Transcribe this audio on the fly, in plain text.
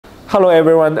Hello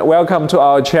everyone, welcome to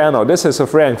our channel. This is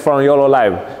Frank from YOLO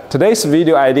Live. Today's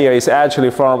video idea is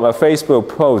actually from a Facebook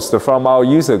post from our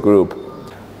user group.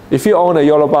 If you own a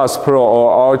YoloBox Pro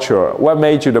or Ultra, what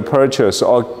made you to purchase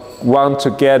or want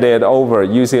to get it over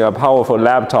using a powerful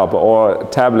laptop or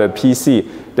tablet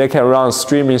PC that can run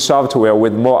streaming software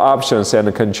with more options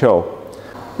and control?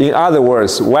 In other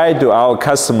words, why do our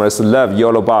customers love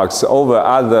YoloBox over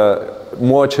other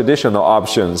more traditional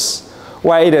options?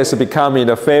 Why it is becoming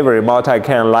the favorite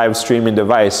multi-cam live streaming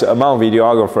device among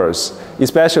videographers,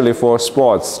 especially for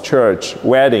sports, church,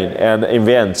 wedding, and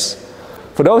events.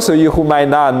 For those of you who might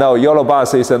not know,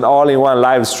 YoloBox is an all-in-one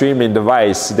live streaming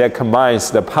device that combines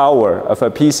the power of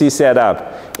a PC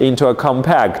setup into a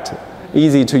compact,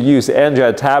 easy-to-use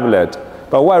Android tablet.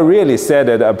 But what really set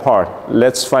it apart?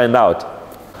 Let's find out.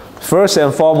 First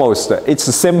and foremost, it's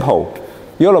simple.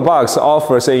 YoloBox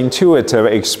offers an intuitive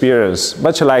experience,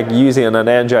 much like using an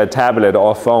Android tablet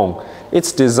or phone.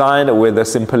 It's designed with the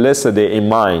simplicity in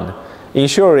mind,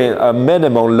 ensuring a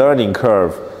minimal learning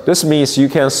curve. This means you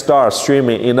can start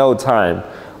streaming in no time,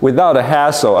 without the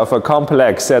hassle of a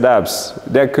complex setups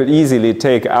that could easily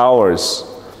take hours.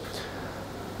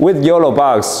 With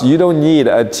YoloBox, you don't need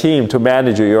a team to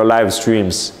manage your live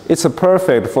streams. It's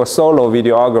perfect for solo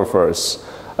videographers,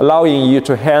 allowing you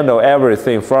to handle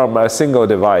everything from a single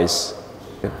device.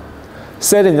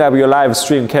 Setting up your live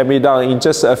stream can be done in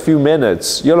just a few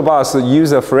minutes. YoloBox's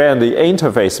user-friendly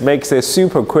interface makes it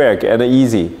super quick and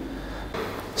easy.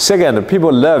 Second,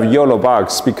 people love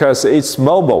YoloBox because it's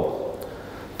mobile.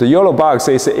 The YoloBox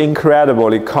is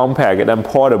incredibly compact and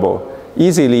portable,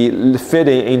 easily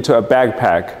fitting into a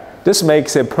backpack. This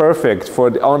makes it perfect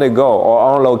for on-the-go or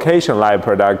on-location live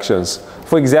productions.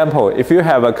 For example, if you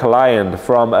have a client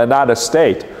from another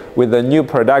state with a new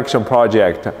production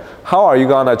project, how are you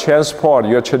going to transport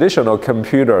your traditional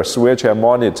computer, switch, and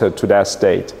monitor to that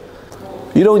state?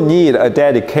 You don't need a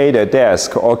dedicated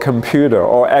desk or computer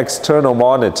or external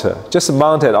monitor. Just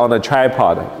mount it on a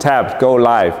tripod, tap Go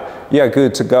Live. You are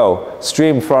good to go.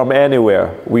 Stream from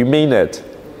anywhere. We mean it.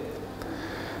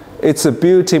 Its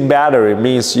built-in battery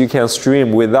means you can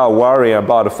stream without worrying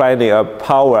about finding a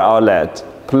power outlet,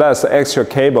 plus extra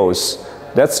cables.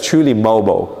 That's truly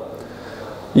mobile.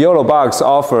 YoloBox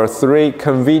offers 3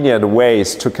 convenient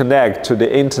ways to connect to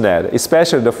the internet,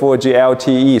 especially the 4G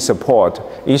LTE support,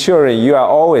 ensuring you are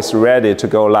always ready to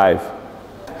go live.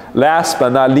 Last but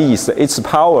not least, it's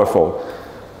powerful.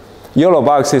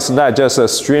 YoloBox is not just a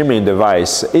streaming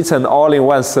device. It's an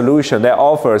all-in-one solution that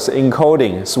offers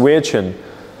encoding, switching,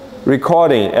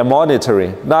 recording, and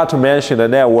monitoring, not to mention the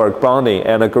network bonding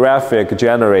and a graphic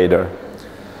generator.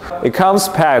 It comes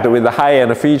packed with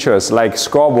high-end features like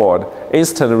scoreboard,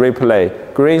 instant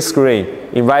replay, green screen,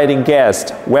 inviting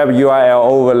guests, web URL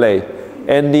overlay,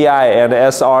 NDI and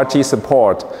SRT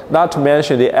support, not to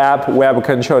mention the app web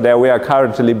control that we are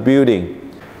currently building.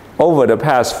 Over the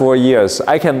past 4 years,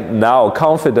 I can now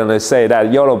confidently say that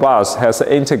YoloBox has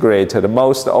integrated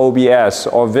most OBS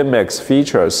or vMix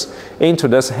features into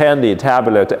this handy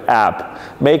tablet app,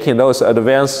 making those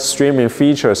advanced streaming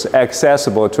features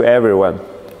accessible to everyone.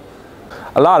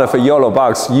 A lot of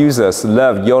YoloBox users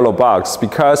love YoloBox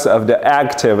because of the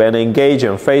active and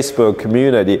engaging Facebook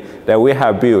community that we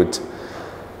have built.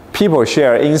 People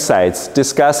share insights,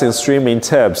 discussing streaming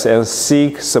tips, and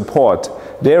seek support.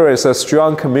 There is a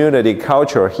strong community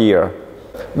culture here.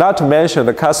 Not to mention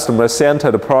the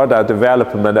customer-centered product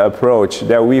development approach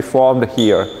that we formed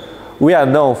here. We are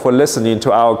known for listening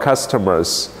to our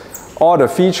customers. All the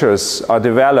features are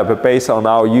developed based on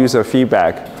our user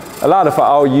feedback. A lot of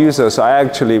our users are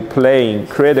actually playing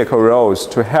critical roles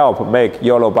to help make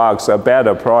YoloBox a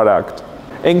better product.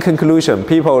 In conclusion,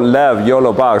 people love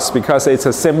YoloBox because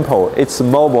it's simple, it's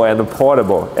mobile and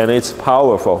portable, and it's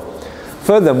powerful.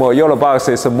 Furthermore, YoloBox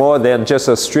is more than just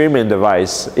a streaming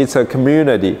device. It's a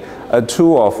community, a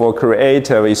tool for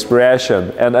creative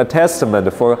expression, and a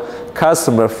testament for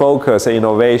customer-focused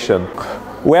innovation.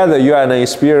 Whether you are an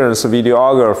experienced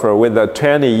videographer with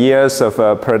 20 years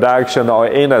of production or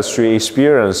industry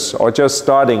experience, or just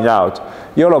starting out,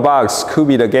 YoloBox could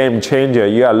be the game changer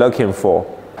you are looking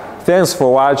for. Thanks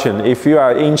for watching. If you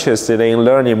are interested in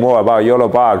learning more about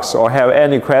YoloBox or have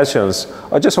any questions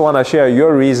or just want to share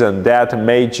your reason that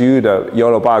made you the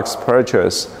YoloBox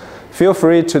purchase, feel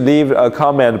free to leave a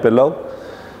comment below.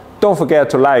 Don't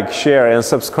forget to like, share, and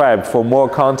subscribe for more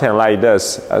content like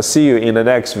this. I'll see you in the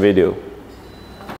next video.